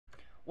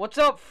What's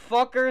up,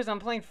 fuckers? I'm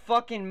playing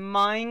fucking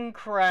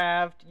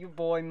Minecraft. You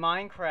boy,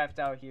 Minecraft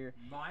out here.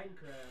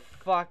 Minecraft.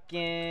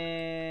 Fucking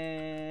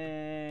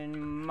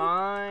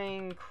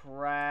Minecraft.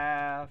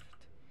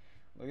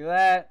 Look at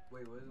that.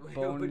 Wait, what?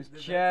 Bonus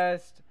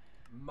chest.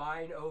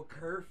 Mine-o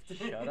curved.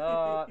 Shut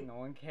up. No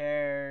one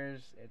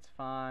cares. It's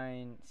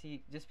fine.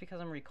 See, just because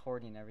I'm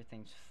recording,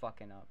 everything's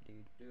fucking up,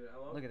 dude. Dude, I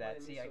love Look at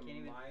that. See, I can't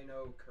even.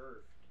 Mine-o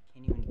curved.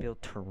 Can't even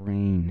build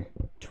terrain.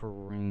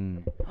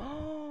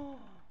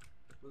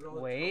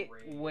 Wait.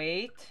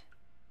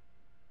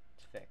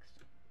 It's fixed.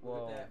 Look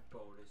Whoa. at that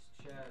bonus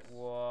chest.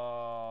 Whoa.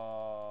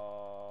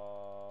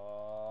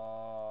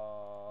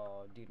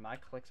 Dude, my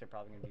clicks are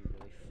probably gonna be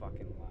really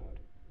fucking loud.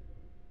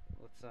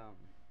 Let's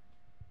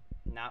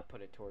not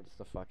put it towards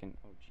the fucking.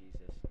 Oh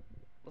Jesus.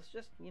 Let's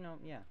just,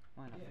 yeah.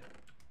 Why not? Yeah.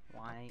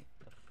 Why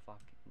the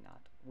fuck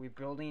not? We're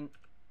building.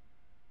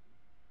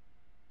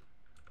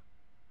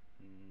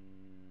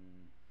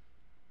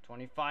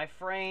 25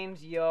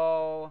 frames,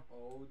 yo.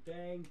 Oh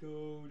dang,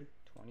 dude.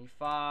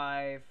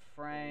 25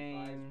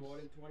 frames. 25 is more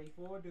than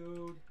 24,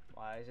 dude.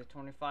 Why is it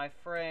 25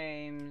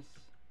 frames?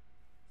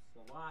 It's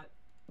a lot.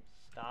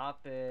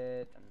 Stop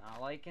it. I'm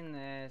not liking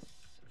this.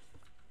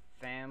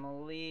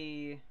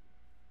 Family.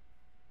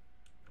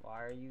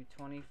 Why are you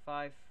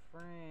 25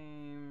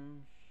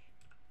 frames?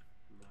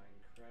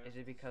 Minecraft. Is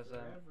it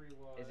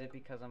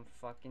because I'm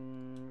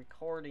fucking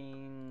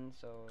recording?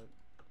 So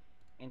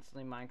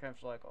instantly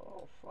Minecraft's like,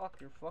 oh fuck,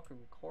 you're fucking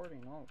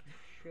recording. Oh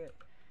shit.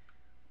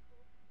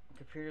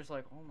 Computer's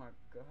like, oh my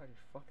god, you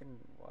fucking,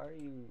 why are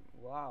you,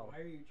 wow. Why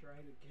are you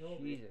trying to kill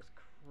me? Jesus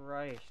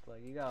Christ,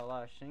 like, you got a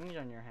lot of things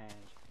on your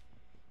hands.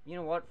 You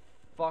know what,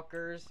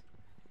 fuckers?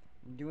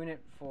 I'm doing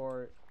it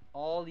for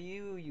all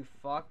you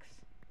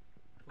fucks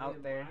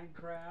out there.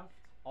 Minecraft.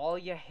 All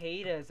you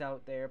haters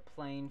out there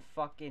playing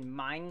fucking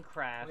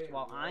Minecraft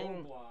while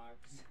I'm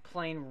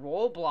playing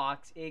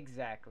Roblox.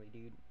 Exactly,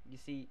 dude. You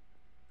see,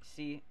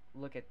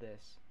 look at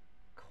this.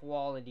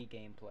 Quality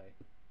gameplay.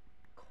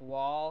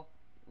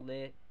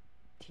 Quality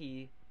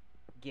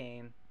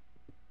game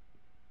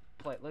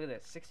play. Look at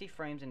this. 60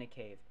 frames in a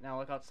cave. Now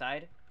look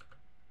outside.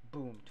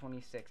 Boom,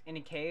 26. In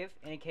a cave,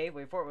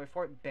 wait for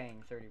it,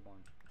 bang,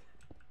 31.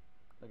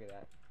 Look at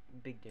that.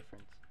 Big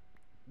difference.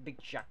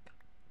 Big shock.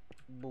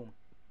 Boom.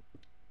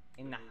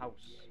 In the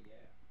house. Yeah.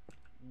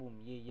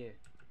 Boom, yeah.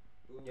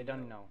 Boom, You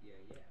don't know.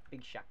 Yeah.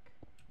 Big shock.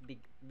 Big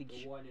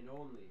The one and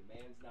only.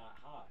 Man's not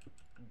hot.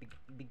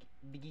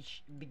 Biggie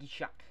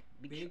shock.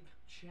 Big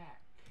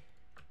Shack.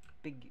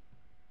 Biggie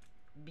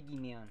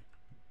man.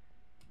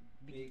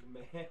 Big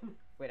man.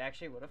 Wait,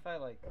 actually, what if I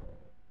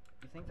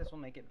you think this will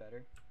make it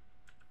better?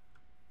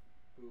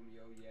 Boom,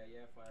 yo,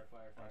 yeah, fire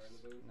in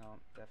the booth. No,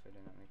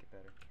 definitely did not make it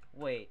better.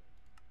 Wait.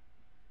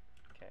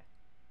 Okay. I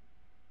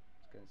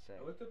was gonna say.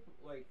 I looked up,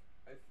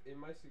 in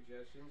my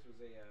suggestions was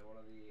one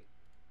of the,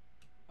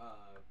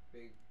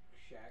 Big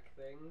Shack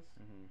things.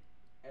 Mm-hmm.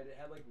 And it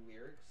had,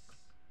 lyrics,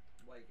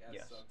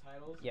 as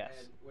subtitles. Yes.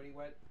 And when he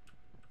went,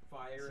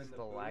 fire This in is the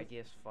the booth,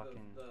 laggiest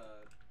fucking.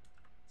 the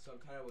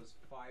subtitle was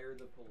fire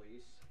the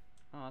police.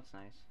 Oh, that's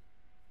nice.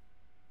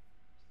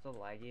 It's the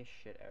laggiest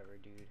shit ever,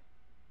 dude.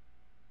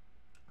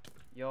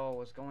 Yo,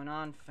 what's going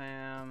on,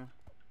 fam?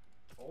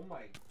 Oh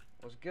my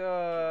What's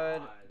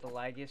good? God. The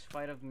laggiest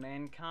fight of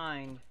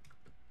mankind.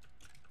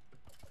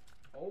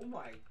 Oh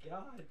my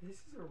god, this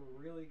is a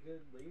really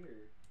good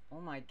leader. Oh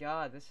my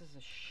god, this is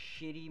a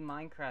shitty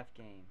Minecraft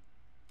game.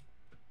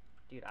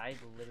 Dude, I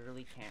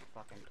literally can't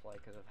fucking play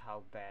because of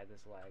how bad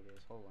this lag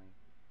is. Hold on.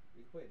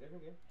 We can play a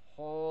different game.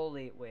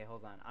 Holy, wait,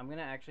 hold on. I'm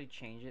gonna actually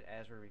change it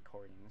as we're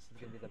recording. This is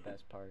gonna be the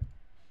best part.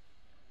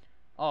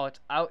 Oh, it's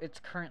out. It's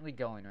currently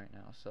going right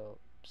now, so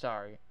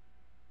sorry.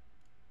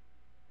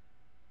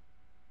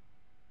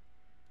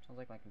 Sounds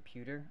like my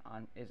computer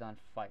is on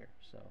fire.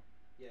 So.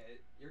 Yeah,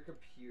 your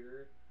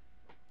computer,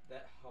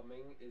 that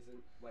humming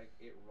isn't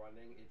it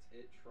running. It's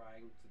it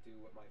trying to do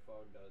what my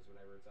phone does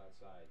whenever it's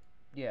outside.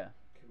 Yeah.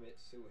 Commit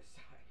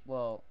suicide.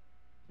 Well,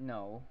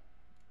 no.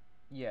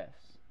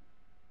 Yes.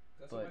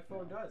 That's what my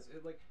phone does.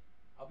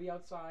 I'll be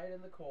outside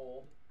in the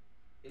cold.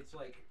 It's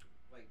like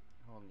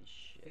holy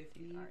shit,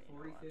 50,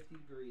 40, 50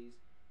 degrees,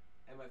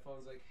 and my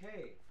phone's like,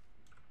 hey,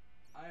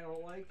 I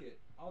don't like it.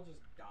 I'll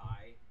just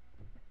die.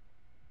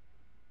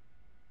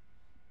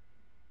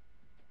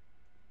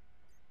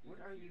 What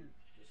are you?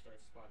 Just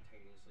starts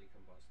spontaneously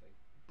combusting.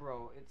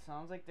 Bro, it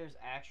sounds like there's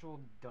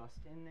actual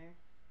dust in there.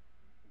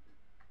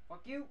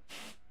 Fuck you!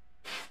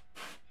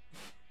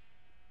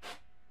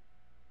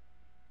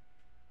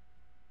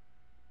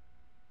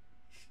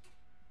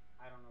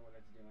 I don't know what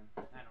it's doing.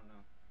 I don't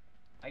know.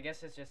 I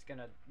guess it's just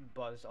gonna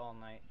buzz all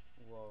night.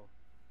 Whoa.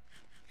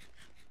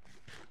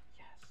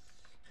 Yes.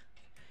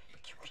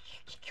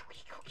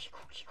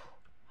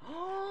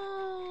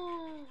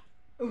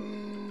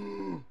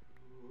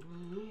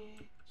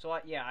 So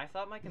I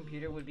thought my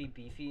computer would be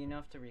beefy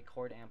enough to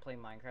record and play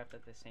Minecraft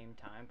at the same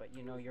time, but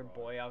your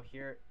boy out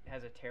here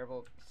has a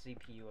terrible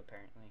CPU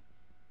apparently.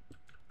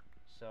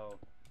 So,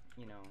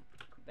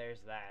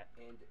 there's that.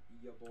 And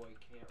your boy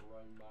can't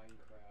run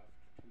Minecraft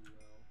too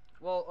well.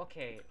 Well,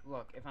 okay,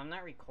 look, if I'm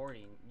not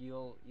recording,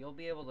 you'll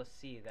be able to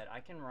see that I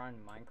can run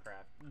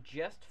Minecraft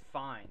just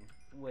fine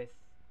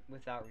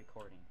without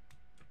recording.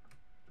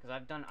 Cuz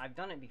I've done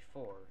it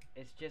before.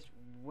 It's just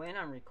when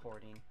I'm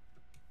recording,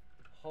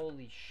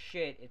 holy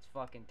shit, it's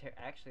fucking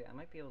actually, I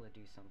might be able to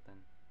do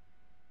something.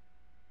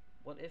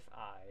 What if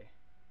I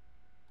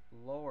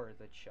lower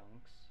the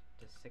chunks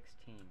to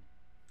 16?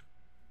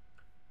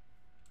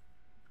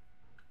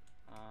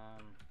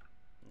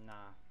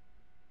 Nah.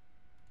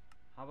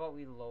 How about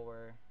we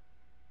lower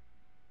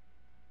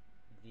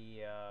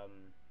the,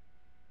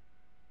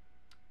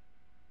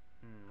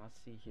 let's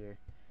see here.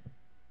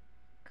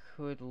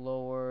 Could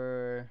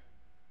lower,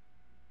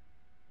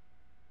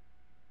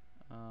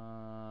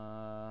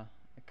 I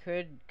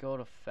could go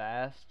to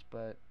fast,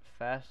 but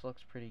fast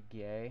looks pretty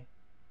gay.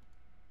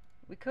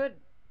 We could,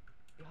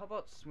 how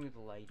about smooth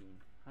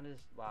lighting? How does,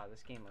 wow,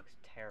 this game looks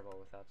terrible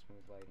without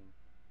smooth lighting.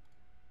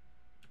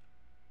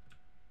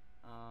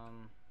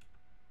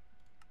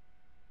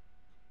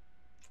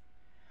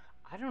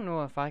 I don't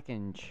know if I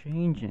can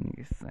change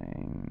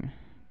anything,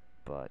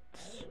 but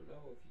I don't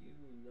know if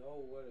you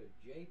know what a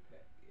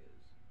JPEG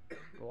is.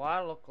 do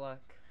I look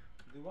like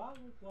Do I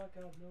look like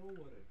I know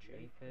what a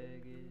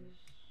JPEG is?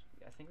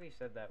 I think we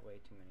said that way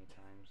too many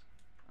times,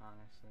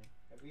 honestly.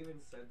 Have we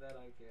even said that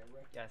on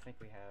camera? Yeah, I think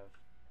we have.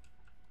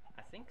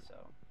 I think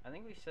so. I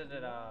think we said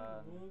it, Do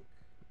I look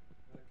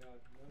like I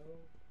know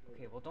what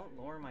okay, a well, don't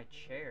lower my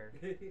chair.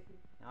 JPEG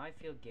Now I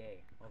feel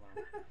gay. Hold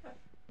on.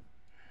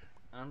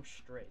 I'm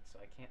straight, so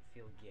I can't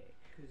feel gay.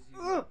 Because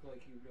you look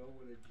like you know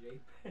what a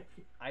JPEG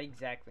is. I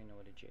exactly know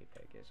what a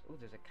JPEG is. Ooh,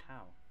 there's a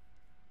cow.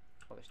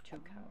 Oh, there's 2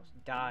 cows.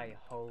 Die,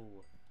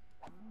 ho.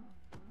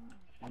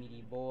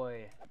 Meaty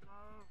boy.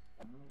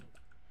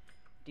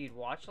 Dude,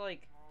 watch,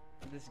 like,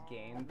 this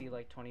game be,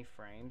 like, 20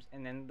 frames,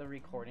 and then the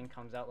recording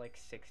comes out, like,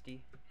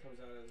 60. Comes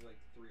out as like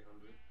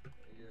 300.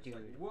 And you're just Dude.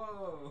 like,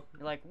 whoa!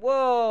 You're like,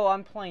 whoa,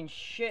 I'm playing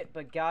shit,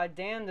 but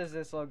goddamn does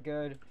this look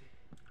good.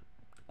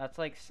 It's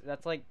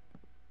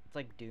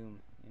like Doom,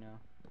 you know?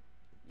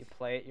 You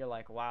play it, you're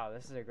like, wow,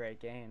 this is a great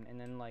game. And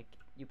then, like,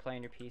 you play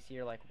on your PC,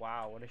 you're like,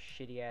 wow, what a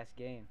shitty-ass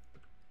game.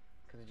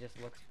 Because it just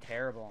looks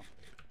terrible.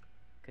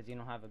 Because you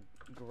don't have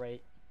a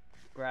great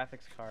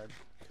graphics card.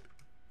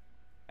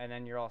 And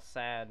then you're all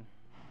sad.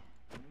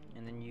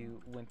 And then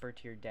you whimper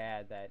to your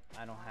dad that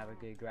I don't have a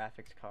good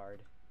graphics card.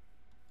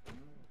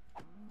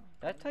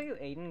 Did I tell you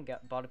Aiden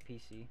bought a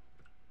PC?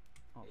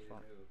 Oh, Aiden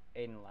fuck. who?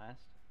 Aiden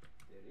last.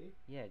 Did he?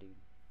 Yeah, dude.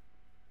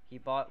 He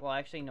bought, well,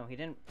 actually, no, he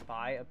didn't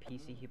buy a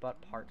PC, he bought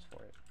parts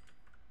for it.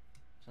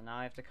 So now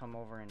I have to come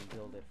over and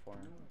build it for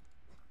him.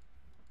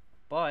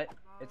 But,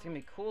 it's gonna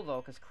be cool,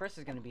 though, because Chris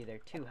is gonna be there,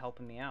 too,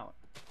 helping me out.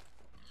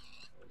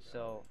 Oh,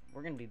 So,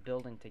 we're gonna be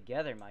building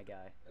together, my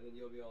guy. And then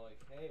you'll be all like,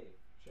 hey,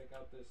 check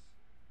out this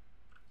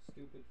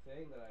stupid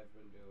thing that I've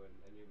been doing.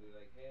 And you'll be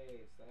like,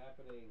 hey, it's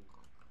happening.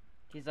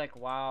 He's like,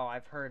 wow,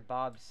 I've heard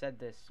Bob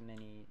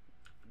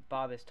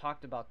Bob has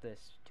talked about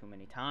this too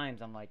many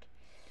times. I'm like,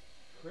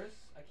 Chris,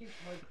 I keep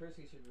telling Chris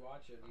he should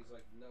watch it. And he's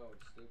like, no,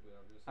 it's stupid.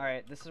 I'm just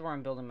alright, this is where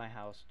I'm building my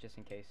house, just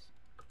in case.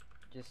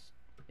 Just,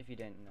 if you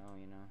didn't know,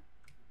 you know.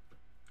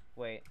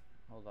 Wait,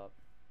 hold up.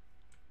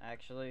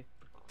 Actually,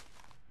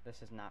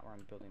 this is not where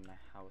I'm building my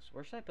house.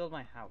 Where should I build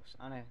my house?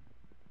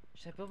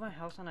 Should I build my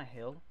house on a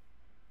hill?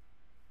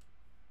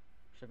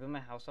 Should I build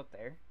my house up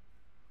there?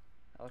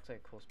 That looks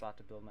like a cool spot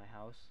to build my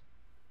house.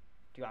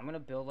 Dude, I'm gonna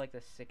build like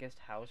the sickest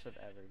house of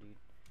ever, dude.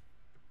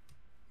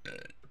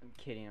 I'm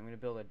kidding, I'm gonna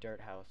build a dirt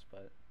house,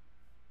 but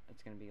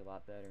it's gonna be a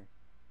lot better.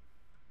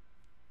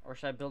 Or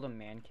should I build a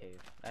man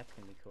cave? That's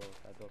gonna be cool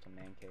if I built a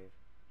man cave.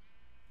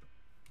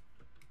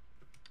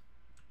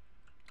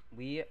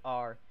 We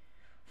are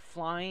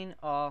flying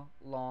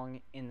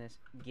along in this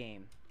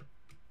game.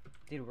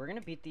 Dude, we're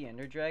gonna beat the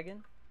Ender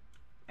Dragon,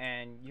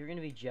 and you're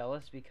gonna be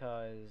jealous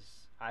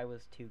because I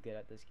was too good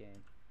at this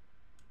game.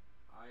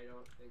 I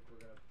don't think we're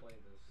gonna play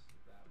this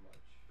that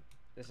much.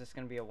 This is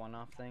gonna be a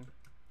one-off thing?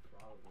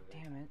 Probably.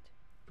 Damn it.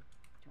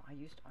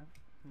 Dude,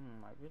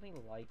 I really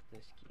like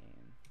this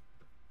game.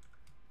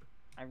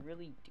 I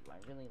really do. I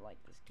really like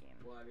this game.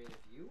 Well, I mean, if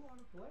you want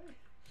to play,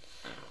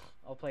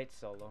 I'll play it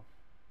solo.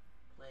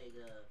 Playing,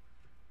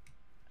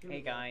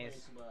 Hey guys.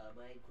 Playing some,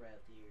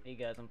 Minecraft here. Hey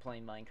guys, I'm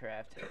playing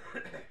Minecraft. I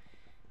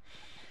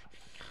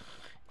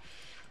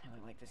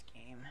really like this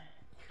game.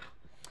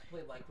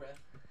 Play Minecraft.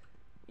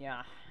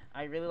 Yeah,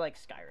 I really like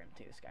Skyrim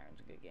too. Skyrim's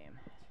a good game.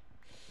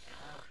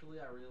 Actually,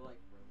 I really like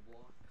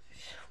Roblox.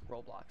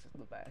 Roblox is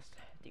the best.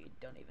 Dude,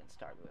 don't even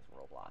start me with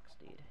Roblox,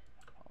 dude.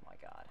 Oh my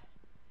god.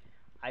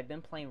 I've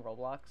been playing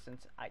Roblox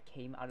since I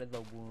came out of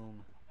the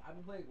womb. I've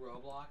been playing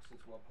Roblox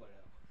since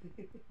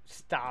 1.0.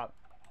 Stop.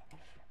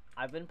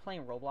 I've been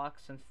playing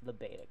Roblox since the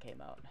beta came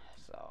out,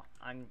 so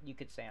you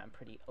could say I'm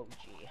pretty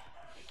OG.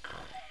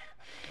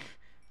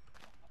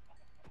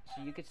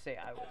 So you could say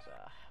I was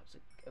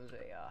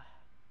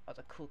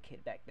a cool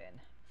kid back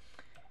then.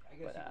 I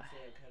guess But, you could say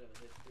I'm kind of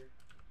a hipster.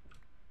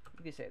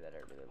 You could say that I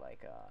really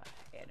like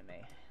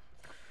anime.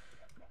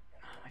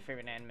 My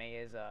favorite anime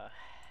is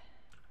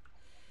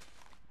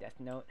Death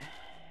Note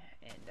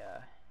and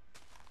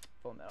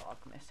Full Metal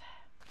Alchemist.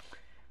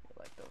 I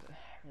like those. I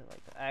really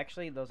like that.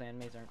 Actually, those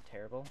animes aren't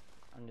terrible.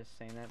 I'm just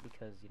saying that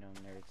because, you know,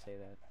 nerds say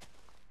that.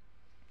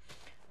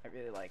 I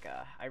really like,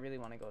 I really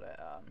want to go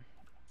to,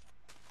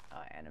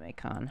 Anime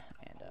Con,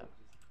 and,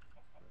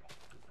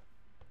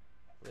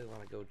 Really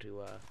want to go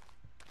to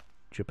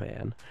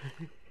Japan.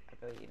 I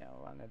really, you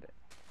know,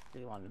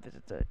 really wanted to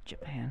visit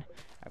Japan.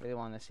 I really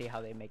want to see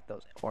how they make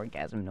those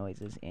orgasm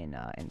noises in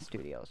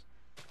studios.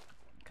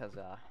 Cause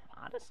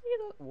honestly,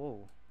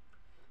 whoa.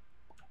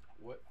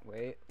 What?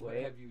 Wait. What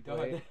have you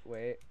done?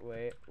 Wait.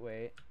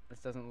 This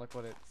doesn't look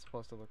what it's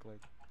supposed to look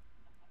like.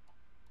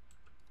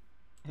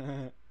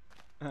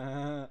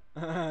 Wow.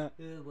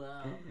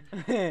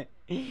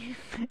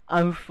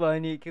 I'm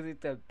funny because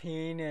it's a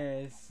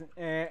penis.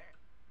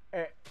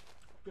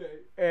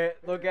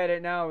 Look at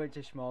it now, it's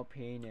a small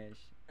penis.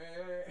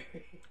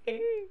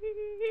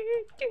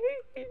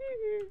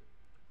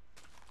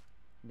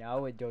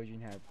 Now it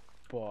doesn't have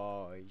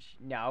balls.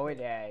 Now it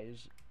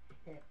has.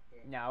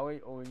 Now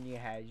it only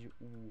has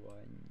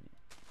one.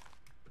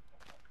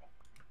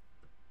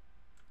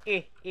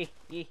 Okay.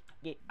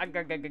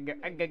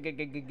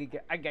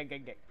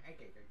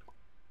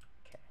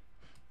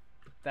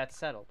 That's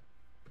settled.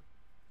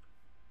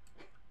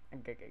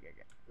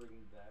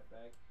 Bringing that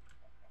back.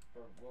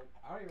 Well,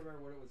 I don't even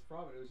remember what it was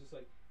from, but it was just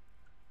like,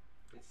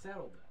 it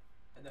settled that.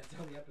 And that's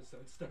how the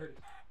episode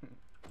started.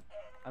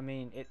 I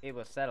mean, it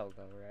was settled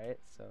though, right?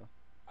 So.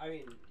 I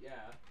mean,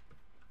 yeah,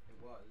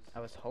 it was. I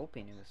was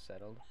hoping it was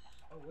settled.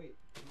 Oh wait,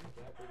 didn't your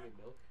dad bring me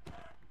milk?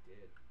 He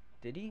did.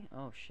 Did he?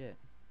 Oh shit.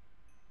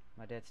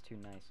 My dad's too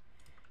nice.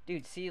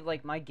 Dude, see,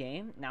 like, my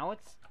game, now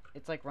it's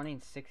like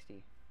running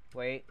 60.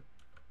 Wait.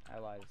 I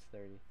lied, it's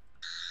 30.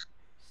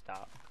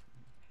 Stop.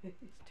 It's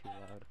too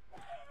loud.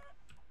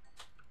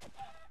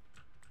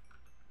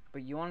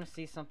 But you want to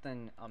see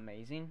something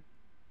amazing?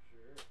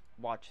 Sure.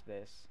 Watch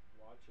this.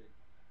 Watching.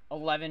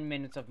 11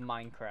 minutes of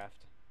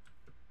Minecraft.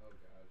 Oh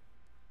god.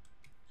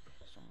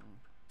 So,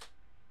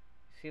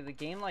 see, the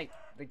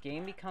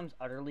game becomes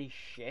utterly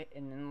shit,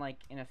 and then,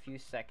 like, in a few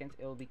seconds,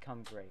 it'll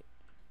become great.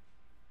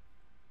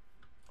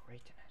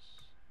 Greatness.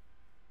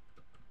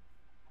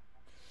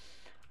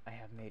 I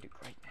have made a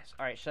greatness.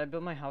 Alright, should I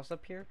build my house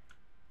up here?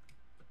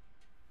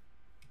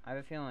 I have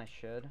a feeling I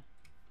should.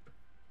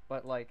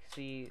 But, like,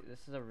 see,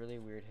 this is a really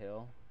weird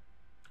hill.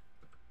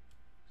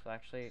 So,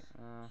 actually,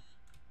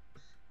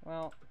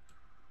 well,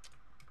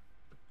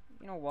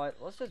 you know what?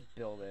 Let's just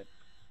build it.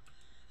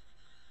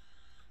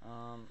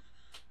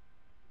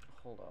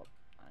 Hold up.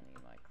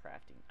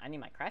 I need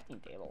my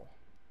crafting table.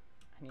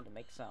 I need to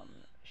make some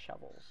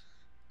shovels.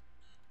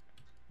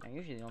 Now,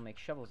 usually you don't make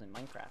shovels in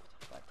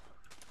Minecraft, but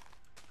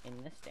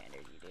in this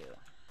standard you do.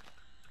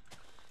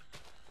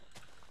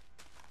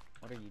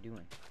 What are you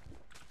doing?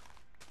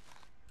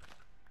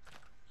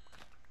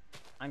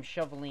 I'm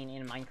shoveling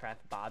in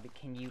Minecraft, Bob.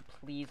 Can you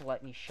please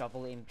let me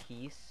shovel in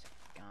peace?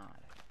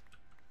 God.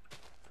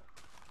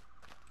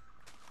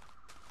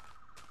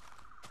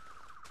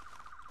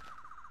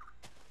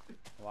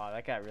 Wow,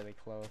 that got really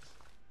close.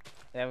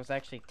 That was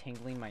actually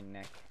tingling my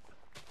neck.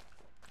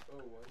 Oh,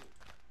 what?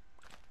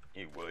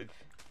 It was.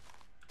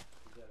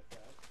 Is that a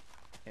fact?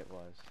 It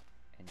was,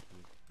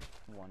 indeed.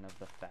 One of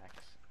the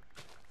facts.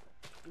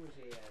 It was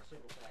a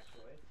simple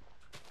factoid.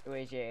 It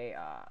was a,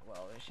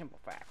 well, a simple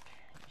fact.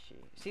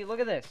 See, look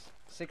at this.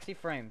 60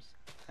 frames.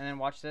 And then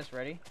watch this,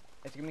 ready?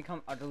 It's gonna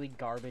become utterly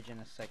garbage in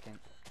a second.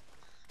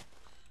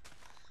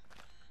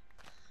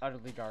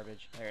 Utterly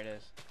garbage. There it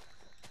is.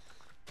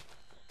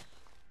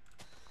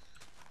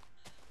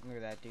 Look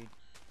at that, dude.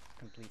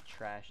 Complete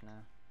trash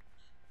now.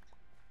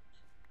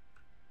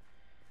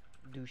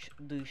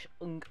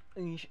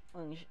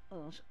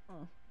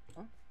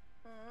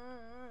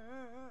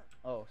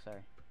 Oh,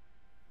 sorry.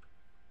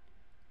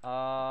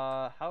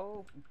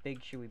 How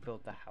big should we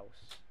build the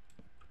house?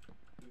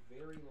 A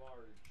very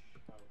large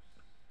house.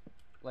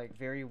 Like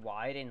very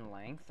wide in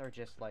length, or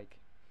just like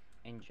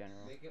in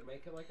general? Make it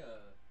like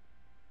a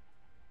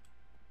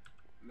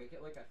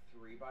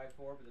 3x4,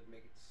 but then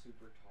make it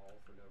super tall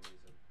for no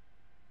reason.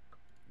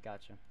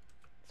 Gotcha.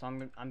 So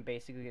I'm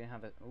basically gonna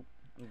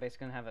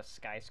have a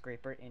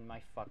skyscraper in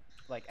my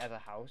like as a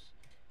house.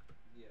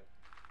 Yeah.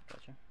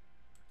 Gotcha.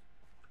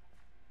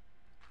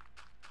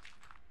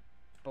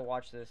 But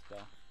watch this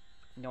though.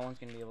 No one's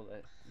gonna be able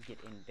to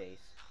get in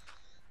base.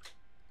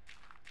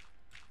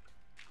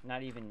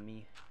 Not even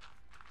me.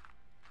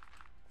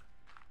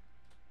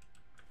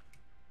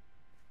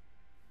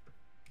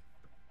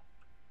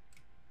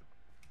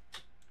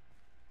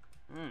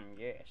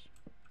 Yes.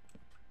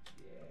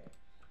 Yeah.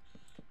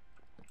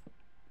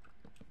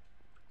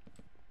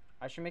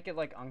 I should make it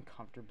like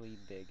uncomfortably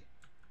big.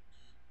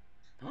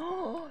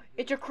 Oh,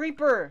 it's a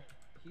creeper!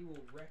 He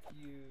will wreck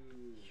you.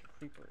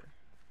 Creeper.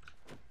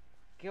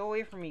 Get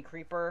away from me,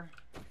 creeper.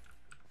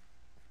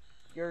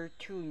 You're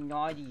too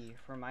naughty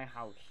for my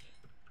house.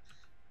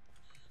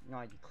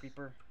 Naughty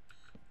creeper.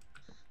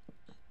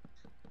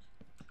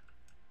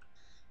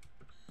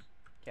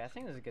 Okay, I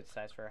think this is a good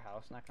size for a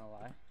house, not gonna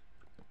lie.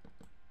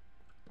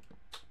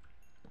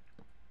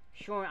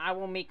 Sure, I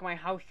will make my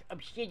house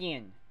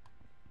obsidian.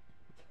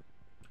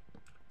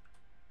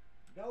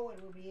 No one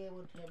will be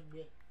able to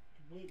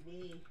beat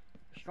me.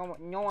 So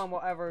no one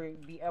will ever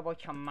be able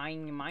to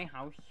mine in my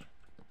house.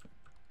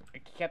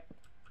 Except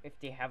if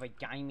they have a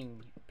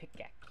diamond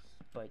pickaxe.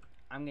 But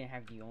I'm gonna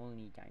have the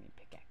only diamond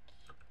pickaxe.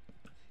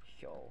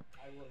 So,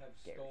 I will have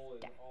there's stolen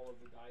that. all of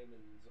the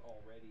diamonds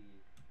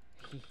already.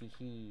 Hee hee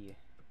hee.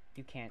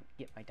 You can't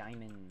get my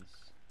diamonds.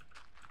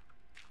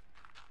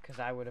 Cause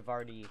I would have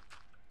already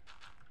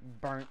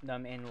burnt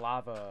them in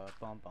lava.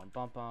 Bum bum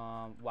bum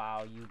bum.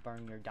 Wow, you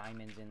burn your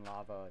diamonds in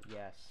lava.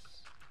 Yes.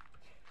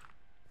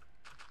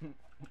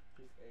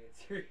 Just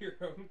answer your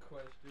own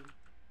question.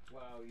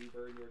 Wow, you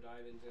burn your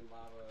diamonds in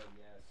lava.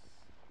 Yes.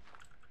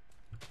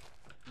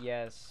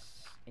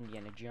 Yes,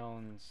 Indiana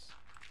Jones.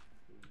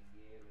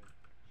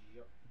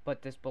 Indiana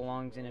But this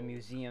belongs in a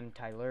museum,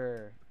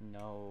 Tyler.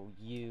 No,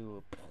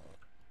 you.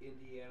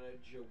 Indiana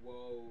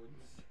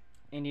Jones.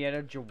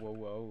 Indiana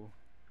Jones.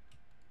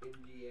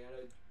 Indiana.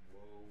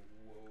 Whoa,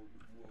 whoa,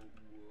 whoa,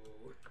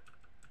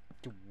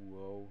 whoa.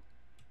 Whoa.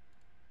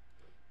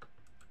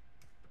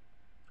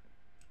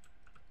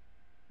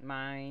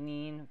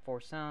 Mining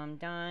for some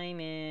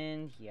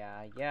diamond.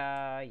 Yeah,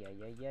 yeah, yeah,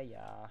 yeah, yeah,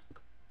 yeah.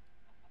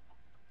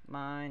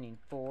 Mining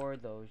for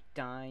those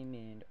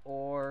diamond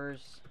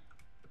ores.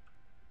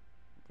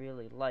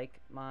 Really like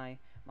my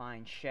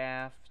mine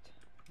shaft.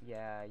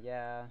 Yeah,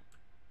 yeah.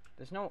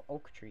 There's no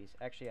oak trees.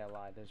 Actually, I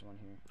lied. There's one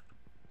here.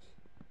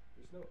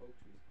 There's no oak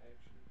trees,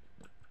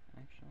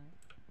 actually.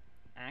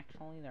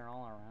 Actually, they're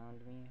all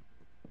around me.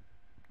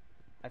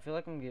 I feel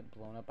like I'm gonna get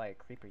blown up by a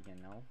creeper, you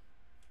know?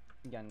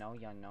 You know,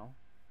 you know.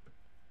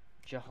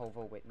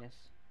 Jehovah Witness.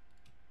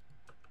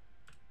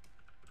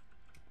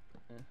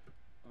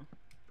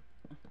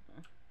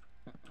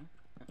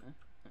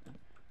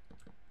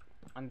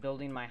 I'm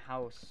building my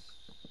house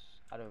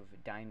out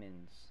of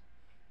diamonds.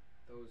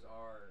 Those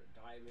are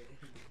diamonds.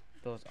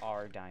 Those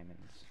are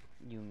diamonds.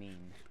 You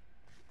mean?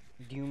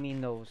 Do you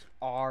mean those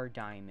are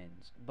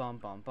diamonds? Bum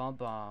bum bum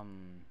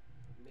bum.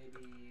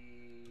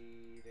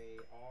 Maybe they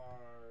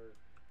are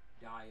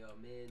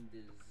diamonds.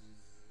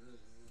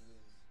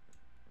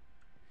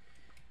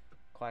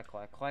 Quack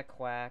quack quack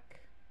quack.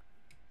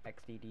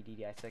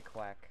 XDDD, I said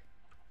quack.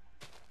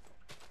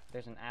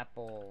 There's an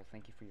apple.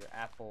 Thank you for your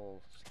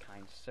apples,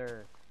 kind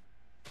sir.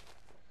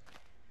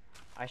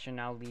 I shall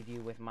now leave you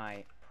with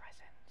my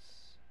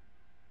presents.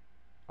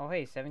 Oh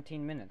hey,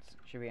 17 minutes.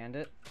 Should we end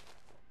it?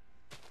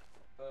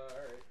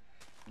 Alright.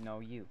 No,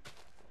 you.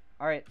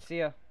 Alright, see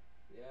ya.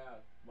 Yeah,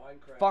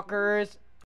 Minecraft. Fuckers!